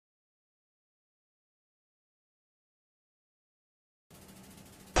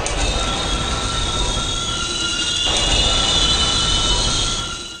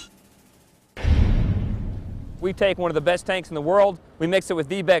we take one of the best tanks in the world, we mix it with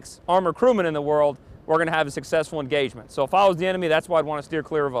the best armored crewmen in the world, we're going to have a successful engagement. So if I was the enemy, that's why I'd want to steer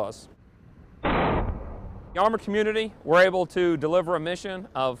clear of us. The armored community, we're able to deliver a mission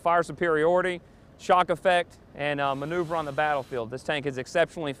of fire superiority, shock effect, and maneuver on the battlefield. This tank is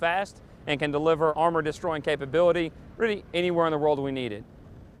exceptionally fast and can deliver armor destroying capability really anywhere in the world we need it.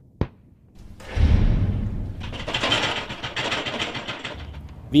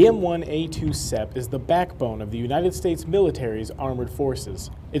 The M1A2 SEP is the backbone of the United States military's armored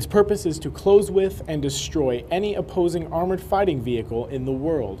forces. Its purpose is to close with and destroy any opposing armored fighting vehicle in the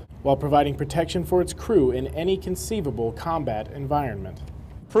world, while providing protection for its crew in any conceivable combat environment.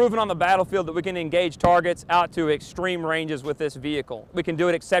 Proven on the battlefield that we can engage targets out to extreme ranges with this vehicle. We can do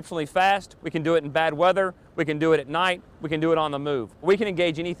it exceptionally fast, we can do it in bad weather, we can do it at night, we can do it on the move. We can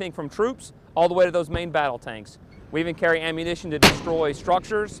engage anything from troops all the way to those main battle tanks. We even carry ammunition to destroy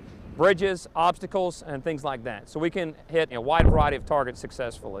structures, bridges, obstacles, and things like that. So we can hit a wide variety of targets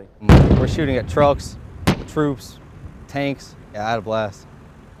successfully. We're shooting at trucks, troops, tanks. Yeah, I had a blast.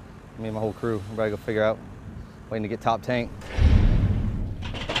 Me and my whole crew, everybody go figure out, waiting to get top tank.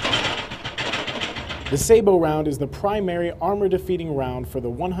 The Sabo round is the primary armor-defeating round for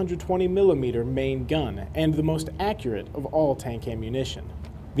the 120mm main gun and the most accurate of all tank ammunition.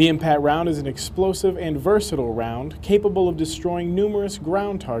 The impact round is an explosive and versatile round capable of destroying numerous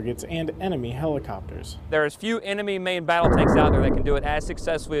ground targets and enemy helicopters. There's few enemy main battle tanks out there that can do it as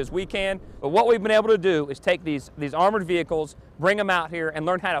successfully as we can, but what we've been able to do is take these armored vehicles, bring them out here, and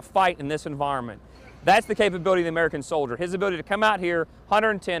learn how to fight in this environment. That's the capability of the American soldier, his ability to come out here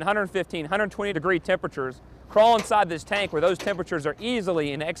 110, 115, 120 degree temperatures, crawl inside this tank where those temperatures are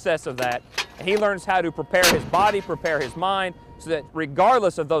easily in excess of that, and he learns how to prepare his body, prepare his mind, so that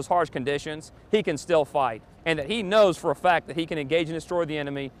regardless of those harsh conditions, he can still fight, and that he knows for a fact that he can engage and destroy the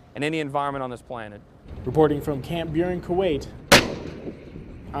enemy in any environment on this planet. Reporting from Camp Buren, Kuwait,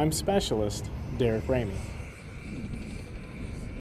 I'm Specialist Derrick Ramey.